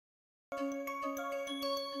Hello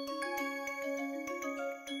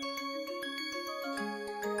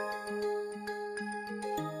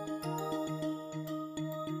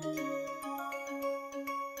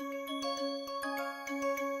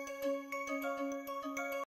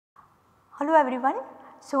everyone.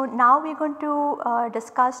 So now we are going to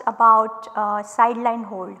discuss about sideline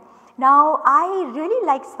hold. Now I really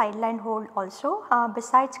like sideline hold also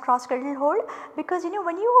besides cross cradle hold, because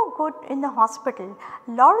when you go in the hospital,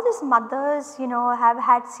 a lot of these mothers have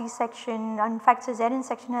had C-section. In fact, cesarean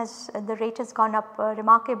section the rate has gone up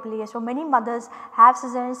remarkably. So many mothers have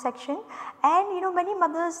cesarean section, and many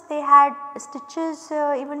mothers, they had stitches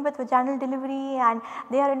even with vaginal delivery, and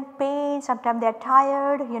they are in pain, sometimes they are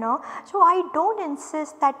tired. So I do not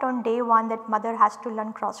insist that on day one that mother has to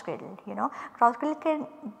learn cross cradle. Cross cradle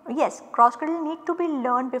cross cradle need to be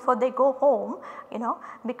learned before they go home,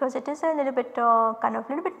 because it is a little bit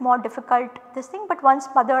little bit more difficult this thing, but once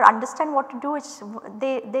mother understand what to do,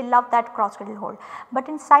 they love that cross cradle hold. But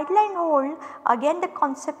in sideline hold, again the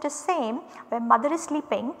concept is same, where mother is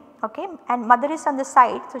sleeping, okay, and mother is on the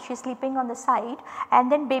side, so she is sleeping on the side,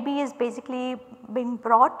 and then baby is basically being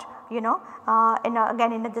brought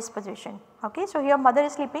again in this position. Okay. So here mother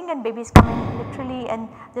is sleeping and baby is coming literally in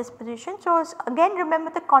this position. So again remember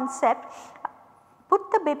the concept, put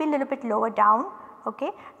the baby a little bit lower down, okay,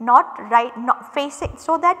 not facing,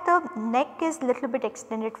 so that the neck is little bit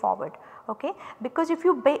extended forward, okay, because if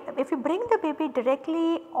you bring the baby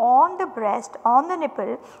directly on the breast, on the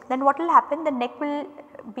nipple, then what will happen, the neck will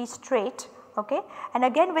be straight, okay, and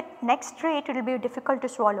again with neck straight it will be difficult to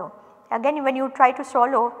swallow. Again when you try to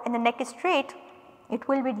swallow and the neck is straight, it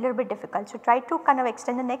will be a little bit difficult. So try to kind of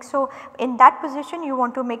extend the neck. So in that position you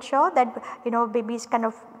want to make sure that baby is kind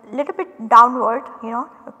of little bit downward,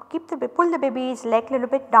 pull the baby's leg little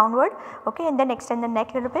bit downward, okay, and then extend the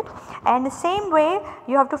neck little bit. And the same way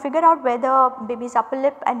you have to figure out where the baby's upper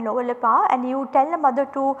lip and lower lip are, and you tell the mother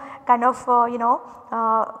to kind of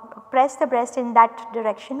press the breast in that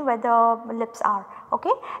direction where the lips are,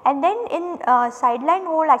 okay. And then in sideline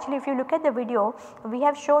hold, actually if you look at the video, we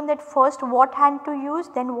have shown that first what hand to use,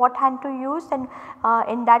 then what hand to use, then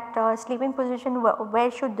in that sleeping position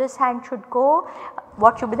where should this hand should go,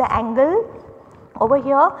 what should be the angle over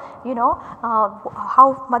here,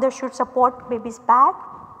 how mother should support baby's back.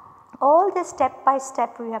 All this step by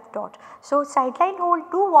step we have taught. So sideline hold,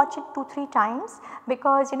 do watch it 2-3 times,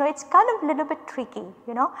 because it is kind of little bit tricky,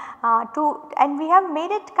 and we have made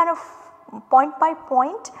it kind of point by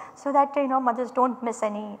point, so that mothers do not miss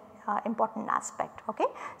any important aspect, okay.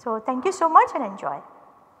 So thank you so much and enjoy.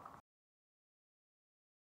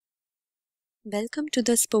 Welcome to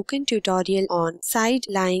the spoken tutorial on side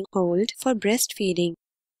lying hold for breastfeeding.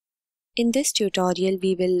 In this tutorial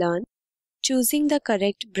we will learn choosing the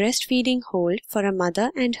correct breastfeeding hold for a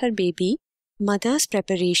mother and her baby, mother's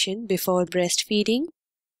preparation before breastfeeding,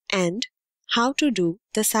 and how to do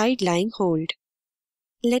the side lying hold.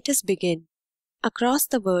 Let us begin. Across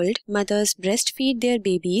the world, mothers breastfeed their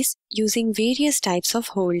babies using various types of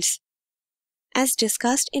holds. As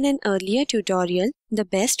discussed in an earlier tutorial, the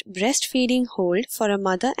best breastfeeding hold for a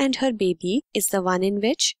mother and her baby is the one in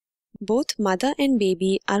which both mother and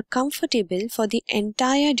baby are comfortable for the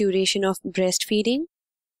entire duration of breastfeeding.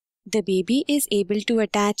 The baby is able to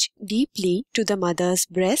attach deeply to the mother's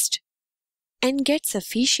breast and get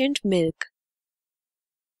sufficient milk.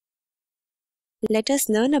 Let us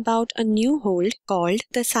learn about a new hold called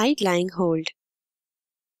the side-lying hold.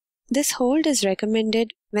 This hold is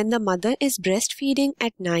recommended when the mother is breastfeeding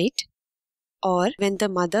at night, or when the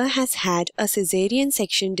mother has had a cesarean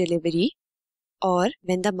section delivery, or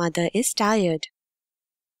when the mother is tired.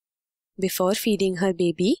 Before feeding her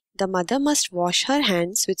baby, the mother must wash her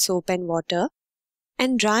hands with soap and water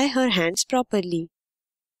and dry her hands properly.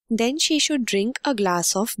 Then she should drink a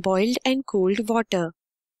glass of boiled and cooled water.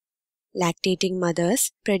 Lactating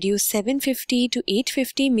mothers produce 750 to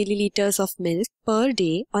 850 milliliters of milk per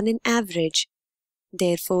day on an average.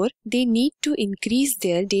 Therefore, they need to increase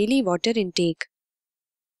their daily water intake.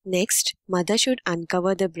 Next, mother should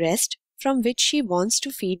uncover the breast from which she wants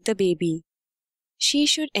to feed the baby. She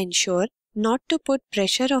should ensure not to put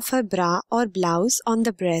pressure of her bra or blouse on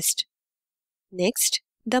the breast. Next,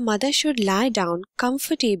 the mother should lie down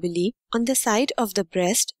comfortably on the side of the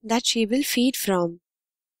breast that she will feed from.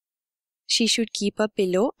 She should keep a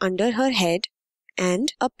pillow under her head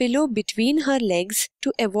and a pillow between her legs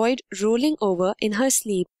to avoid rolling over in her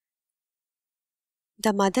sleep.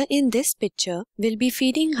 The mother in this picture will be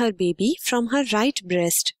feeding her baby from her right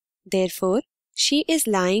breast. Therefore, she is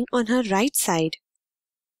lying on her right side.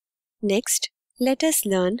 Next, let us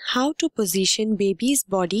learn how to position baby's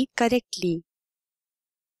body correctly.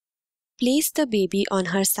 place the baby on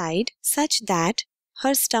her side such that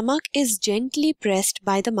her stomach is gently pressed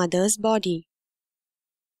by the mother's body.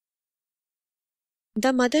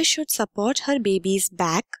 The mother should support her baby's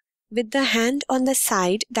back with the hand on the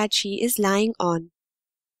side that she is lying on.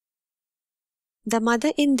 The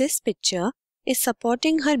mother in this picture is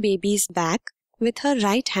supporting her baby's back with her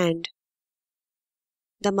right hand.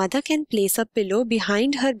 The mother can place a pillow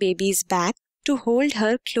behind her baby's back to hold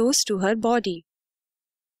her close to her body.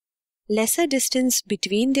 Lesser distance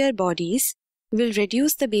between their bodies will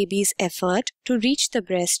reduce the baby's effort to reach the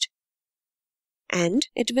breast, and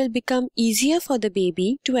it will become easier for the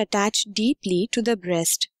baby to attach deeply to the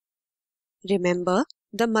breast. Remember,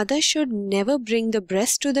 the mother should never bring the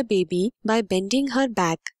breast to the baby by bending her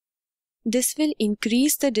back. This will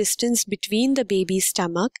increase the distance between the baby's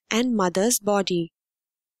stomach and mother's body.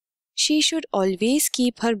 She should always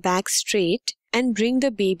keep her back straight and bring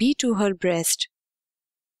the baby to her breast.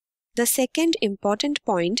 The second important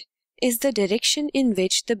point is the direction in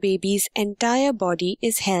which the baby's entire body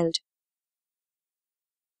is held.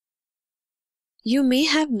 You may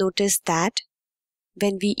have noticed that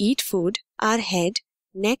when we eat food, our head,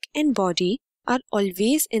 neck and body are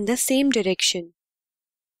always in the same direction.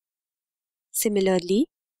 Similarly,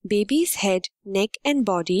 baby's head, neck and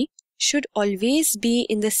body should always be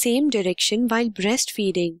in the same direction while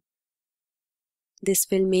breastfeeding. This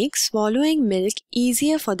will make swallowing milk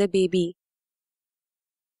easier for the baby.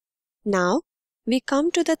 Now, we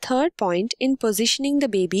come to the third point in positioning the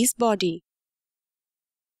baby's body.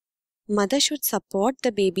 Mother should support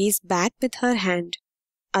the baby's back with her hand.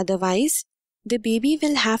 Otherwise, the baby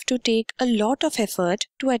will have to take a lot of effort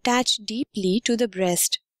to attach deeply to the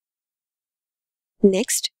breast.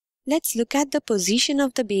 Next, let's look at the position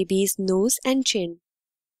of the baby's nose and chin.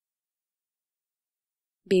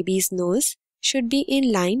 Baby's nose should be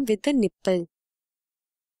in line with the nipple,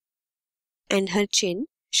 and her chin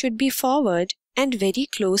should be forward and very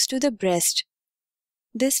close to the breast.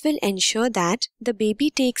 This will ensure that the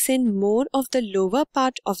baby takes in more of the lower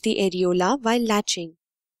part of the areola while latching,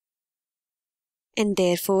 and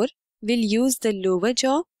therefore will use the lower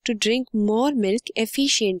jaw to drink more milk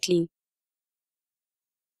efficiently.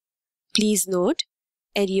 Please note,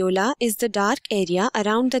 areola is the dark area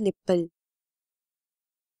around the nipple.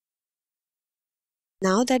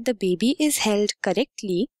 Now that the baby is held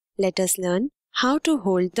correctly, let us learn how to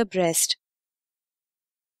hold the breast.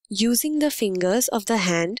 Using the fingers of the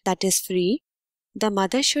hand that is free, the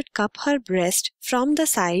mother should cup her breast from the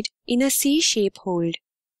side in a C-shape hold.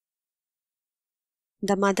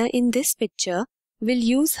 The mother in this picture will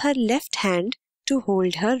use her left hand to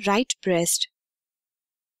hold her right breast.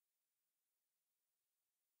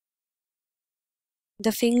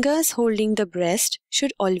 The fingers holding the breast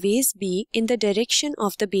should always be in the direction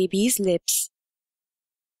of the baby's lips.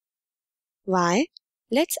 Why?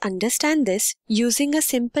 Let's understand this using a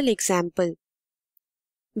simple example.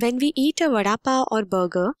 When we eat a vada pav or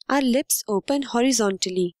burger, our lips open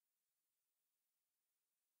horizontally.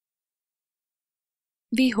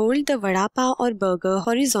 We hold the vada pav or burger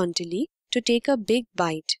horizontally to take a big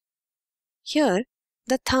bite. Here,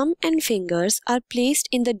 the thumb and fingers are placed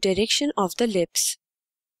in the direction of the lips.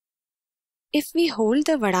 If we hold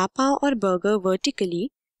the vada pav or burger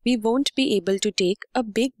vertically, we won't be able to take a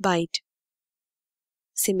big bite.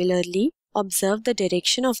 Similarly, observe the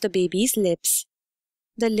direction of the baby's lips.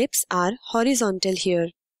 The lips are horizontal here.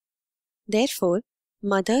 Therefore,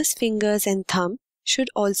 mother's fingers and thumb should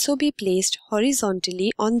also be placed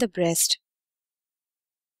horizontally on the breast.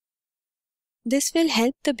 This will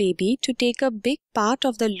help the baby to take a big part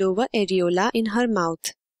of the lower areola in her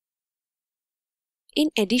mouth. In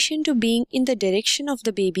addition to being in the direction of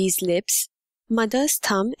the baby's lips, mother's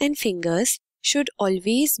thumb and fingers should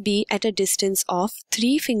always be at a distance of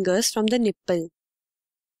 3 fingers from the nipple.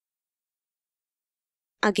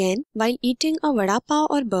 Again, while eating a vada pav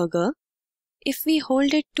or burger, if we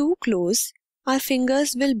hold it too close, our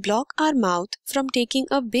fingers will block our mouth from taking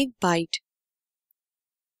a big bite.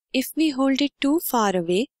 If we hold it too far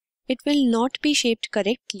away, it will not be shaped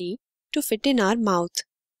correctly to fit in our mouth.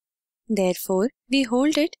 Therefore, we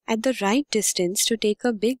hold it at the right distance to take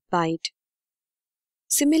a big bite.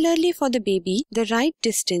 Similarly, for the baby, the right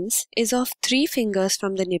distance is of 3 fingers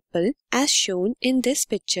from the nipple as shown in this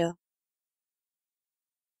picture.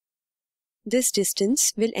 This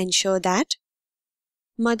distance will ensure that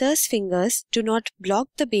mother's fingers do not block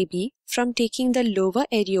the baby from taking the lower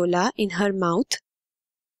areola in her mouth.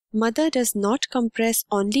 Mother does not compress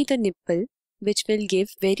only the nipple, which will give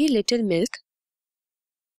very little milk.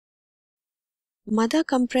 Mother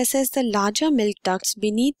compresses the larger milk ducts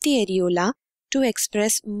beneath the areola to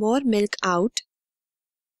express more milk out,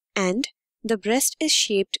 and the breast is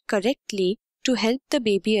shaped correctly to help the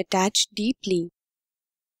baby attach deeply.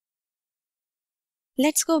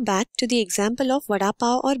 Let's go back to the example of vada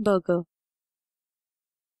pav or burger.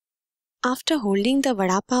 After holding the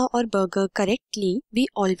vada pav or burger correctly, we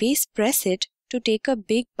always press it to take a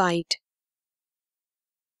big bite.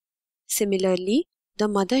 Similarly, the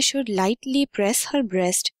mother should lightly press her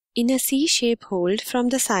breast in a C-shape hold from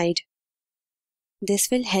the side. This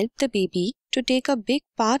will help the baby to take a big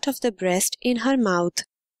part of the breast in her mouth.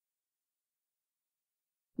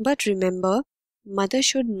 But remember, mother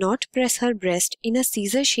should not press her breast in a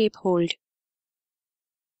Caesar shape hold.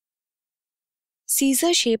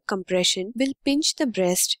 Caesar shape compression will pinch the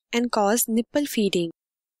breast and cause nipple feeding.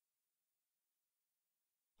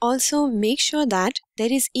 Also, make sure that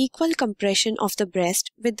there is equal compression of the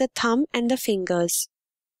breast with the thumb and the fingers.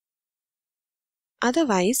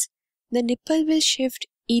 Otherwise, the nipple will shift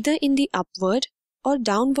either in the upward or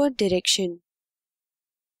downward direction,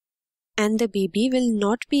 and the baby will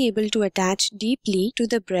not be able to attach deeply to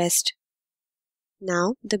the breast.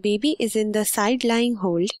 Now, the baby is in the side-lying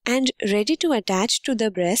hold and ready to attach to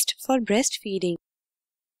the breast for breastfeeding.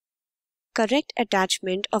 Correct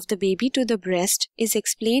attachment of the baby to the breast is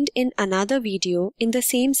explained in another video in the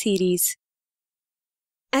same series.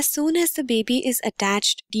 As soon as the baby is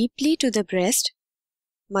attached deeply to the breast,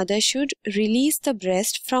 mother should release the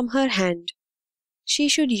breast from her hand. She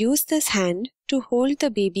should use this hand to hold the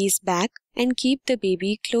baby's back and keep the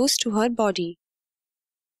baby close to her body.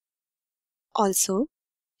 Also,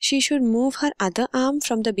 she should move her other arm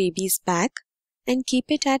from the baby's back and keep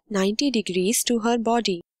it at 90 degrees to her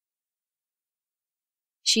body.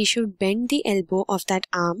 She should bend the elbow of that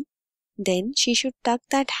arm, then she should tuck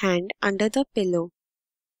that hand under the pillow.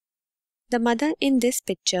 The mother in this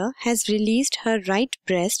picture has released her right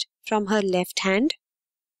breast from her left hand.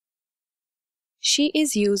 She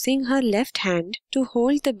is using her left hand to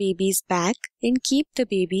hold the baby's back and keep the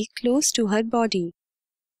baby close to her body.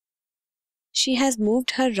 She has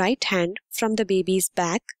moved her right hand from the baby's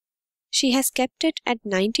back. She has kept it at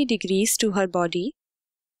 90 degrees to her body.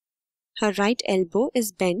 Her right elbow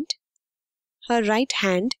is bent. Her right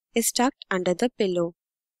hand is tucked under the pillow.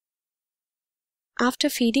 After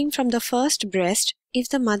feeding from the first breast, if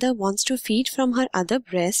the mother wants to feed from her other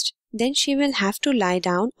breast, then she will have to lie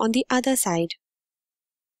down on the other side.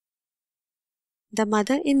 The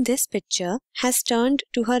mother in this picture has turned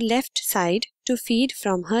to her left side to feed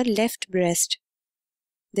from her left breast.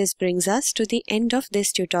 This brings us to the end of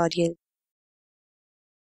this tutorial.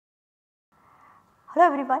 Hello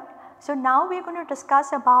everyone. So now we are going to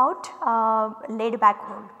discuss about laid back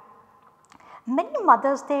hold. Many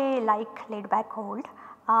mothers, they like laid back hold.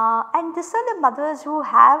 And these are the mothers who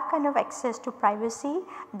have kind of access to privacy.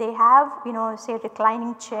 They have, say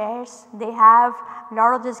reclining chairs. They have a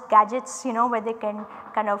lot of these gadgets, where they can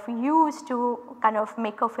kind of use to kind of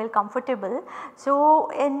make her feel comfortable. So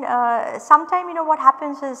in sometime, what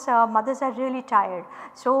happens is mothers are really tired.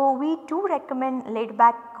 So we do recommend laid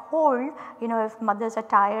back hold, if mothers are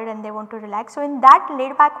tired and they want to relax. So in that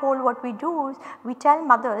laid back hold, what we do is we tell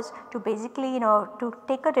mothers to basically to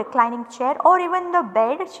take a reclining chair or even the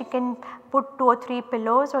bed. She can put 2 or 3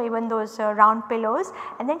 pillows or even those round pillows,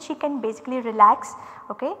 and then she can basically relax,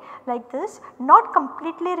 okay, like this, not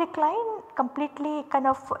completely recline, completely kind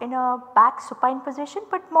of in a back supine position,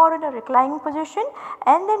 but more in a reclining position,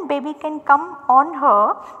 and then baby can come on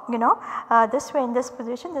her, this way in this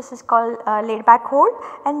position. This is called laid back hold.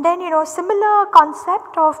 And then similar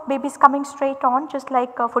concept of babies coming straight on, just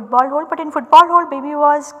like a football hold, but in football hold baby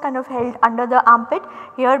was kind of held under the armpit.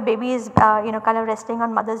 Here baby is kind of resting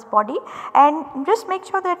on mother's body, and just make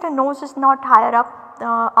sure that the nose is not higher up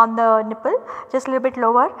on the nipple, just a little bit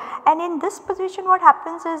lower. And in this position what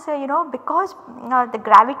happens is because the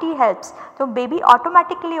gravity helps, so baby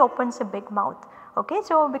automatically opens a big mouth. Okay,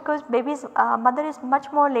 so because baby's mother is much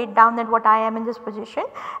more laid down than what I am in this position,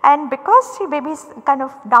 and because baby is kind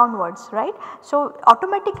of downwards, right. So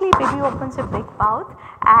automatically baby opens a big mouth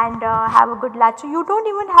and have a good latch. So you do not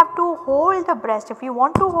even have to hold the breast. If you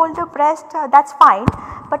want to hold the breast, that is fine,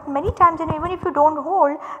 but many times even if you do not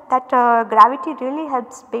hold, that gravity really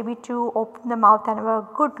helps baby to open the mouth and have a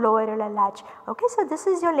good lower latch. Okay, so this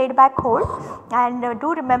is your laid back hold, and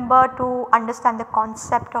do remember to understand the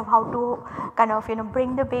concept of how to kind of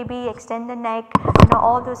bring the baby, extend the neck,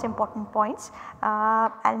 all those important points,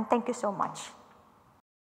 and thank you so much.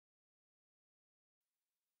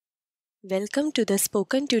 Welcome to the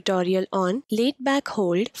spoken tutorial on laid back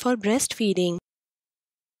hold for breastfeeding.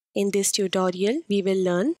 In this tutorial, we will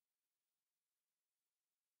learn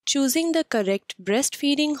choosing the correct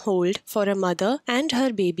breastfeeding hold for a mother and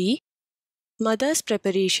her baby, mother's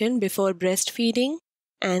preparation before breastfeeding,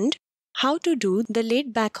 and how to do the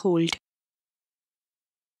laid back hold.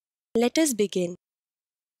 Let us begin.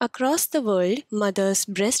 Across the world, mothers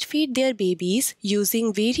breastfeed their babies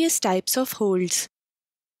using various types of holds.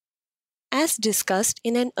 As discussed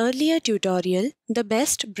in an earlier tutorial, the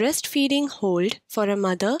best breastfeeding hold for a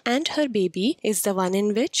mother and her baby is the one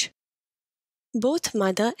in which both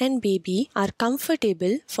mother and baby are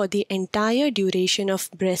comfortable for the entire duration of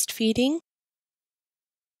breastfeeding.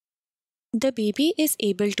 The baby is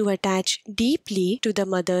able to attach deeply to the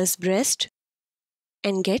mother's breast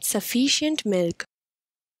and get sufficient milk.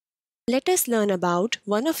 Let us learn about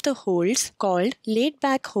one of the holds called laid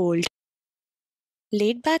back hold.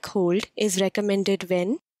 Laid back hold is recommended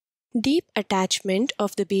when deep attachment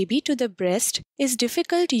of the baby to the breast is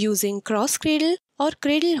difficult using cross cradle or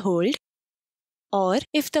cradle hold, or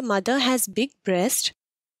if the mother has big breast,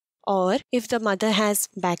 or if the mother has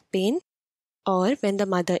back pain, or when the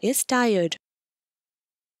mother is tired.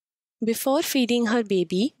 Before feeding her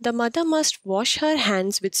baby, the mother must wash her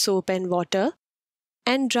hands with soap and water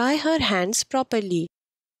and dry her hands properly.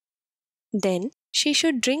 Then she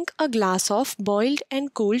should drink a glass of boiled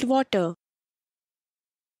and cooled water.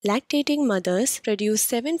 Lactating mothers produce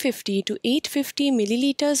 750 to 850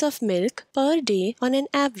 milliliters of milk per day on an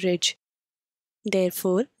average.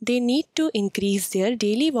 Therefore, they need to increase their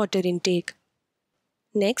daily water intake.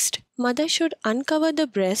 Next, mother should uncover the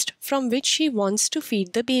breast from which she wants to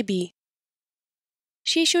feed the baby.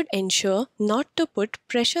 She should ensure not to put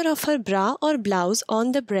pressure of her bra or blouse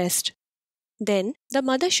on the breast. Then, the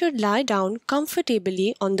mother should lie down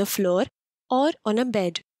comfortably on the floor or on a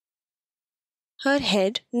bed. Her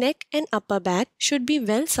head, neck and upper back should be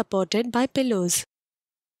well supported by pillows.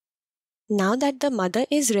 Now that the mother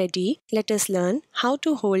is ready, let us learn how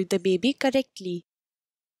to hold the baby correctly.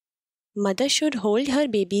 Mother should hold her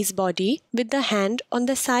baby's body with the hand on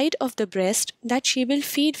the side of the breast that she will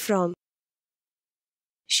feed from.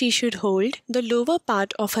 She should hold the lower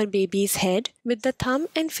part of her baby's head with the thumb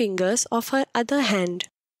and fingers of her other hand.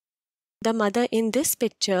 The mother in this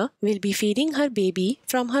picture will be feeding her baby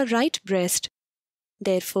from her right breast.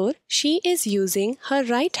 Therefore, she is using her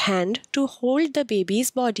right hand to hold the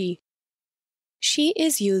baby's body. She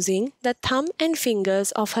is using the thumb and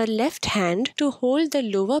fingers of her left hand to hold the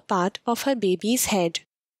lower part of her baby's head.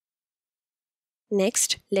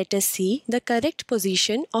 Next, let us see the correct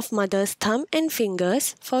position of mother's thumb and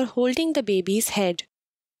fingers for holding the baby's head.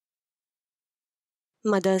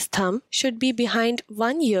 Mother's thumb should be behind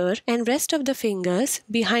one ear and rest of the fingers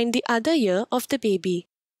behind the other ear of the baby.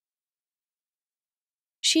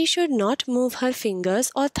 She should not move her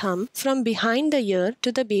fingers or thumb from behind the ear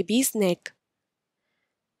to the baby's neck.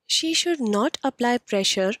 She should not apply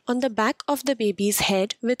pressure on the back of the baby's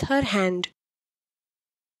head with her hand.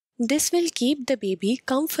 This will keep the baby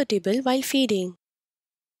comfortable while feeding.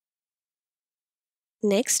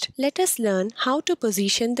 Next, let us learn how to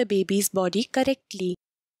position the baby's body correctly.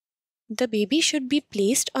 The baby should be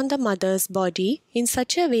placed on the mother's body in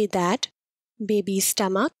such a way that baby's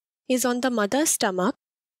stomach is on the mother's stomach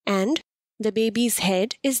and the baby's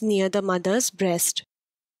head is near the mother's breast.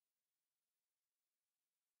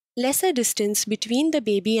 Lesser distance between the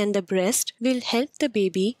baby and the breast will help the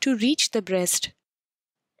baby to reach the breast,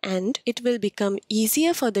 and it will become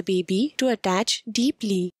easier for the baby to attach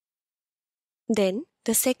deeply. Then,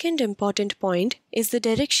 the second important point is the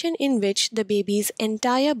direction in which the baby's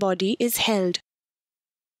entire body is held.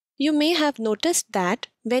 You may have noticed that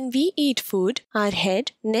when we eat food, our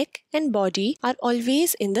head, neck and body are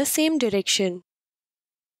always in the same direction.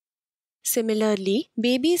 Similarly,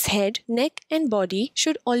 baby's head, neck and body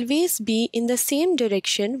should always be in the same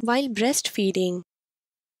direction while breastfeeding.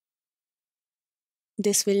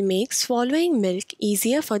 This will make swallowing milk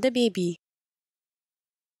easier for the baby.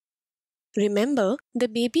 Remember, the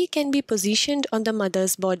baby can be positioned on the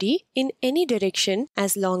mother's body in any direction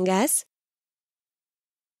as long as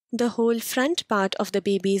the whole front part of the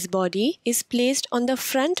baby's body is placed on the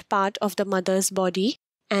front part of the mother's body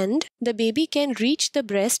and the baby can reach the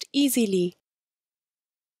breast easily.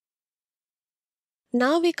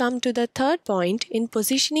 Now we come to the third point in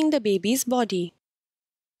positioning the baby's body.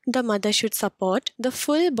 The mother should support the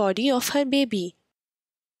full body of her baby.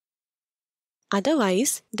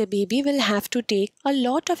 Otherwise, the baby will have to take a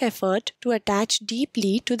lot of effort to attach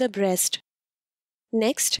deeply to the breast.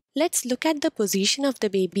 Next, let's look at the position of the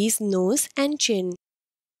baby's nose and chin.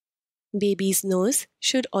 Baby's nose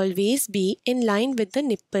should always be in line with the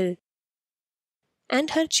nipple, and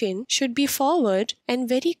her chin should be forward and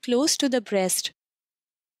very close to the breast.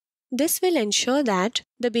 This will ensure that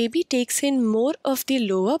the baby takes in more of the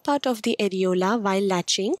lower part of the areola while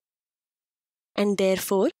latching and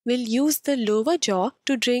therefore will use the lower jaw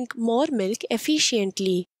to drink more milk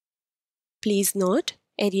efficiently. Please note,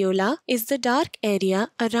 areola is the dark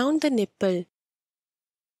area around the nipple.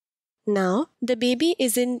 Now, the baby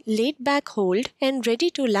is in laid-back hold and ready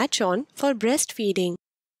to latch on for breastfeeding.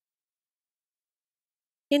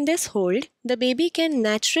 In this hold, the baby can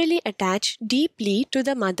naturally attach deeply to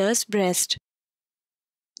the mother's breast.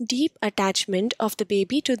 Deep attachment of the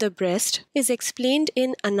baby to the breast is explained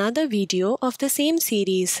in another video of the same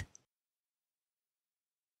series.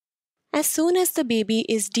 As soon as the baby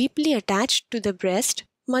is deeply attached to the breast,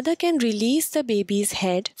 mother can release the baby's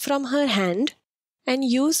head from her hand and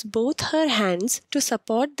use both her hands to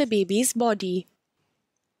support the baby's body.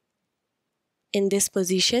 In this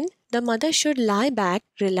position, the mother should lie back,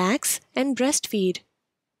 relax, and breastfeed.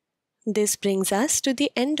 This brings us to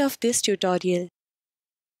the end of this tutorial.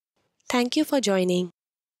 Thank you for joining.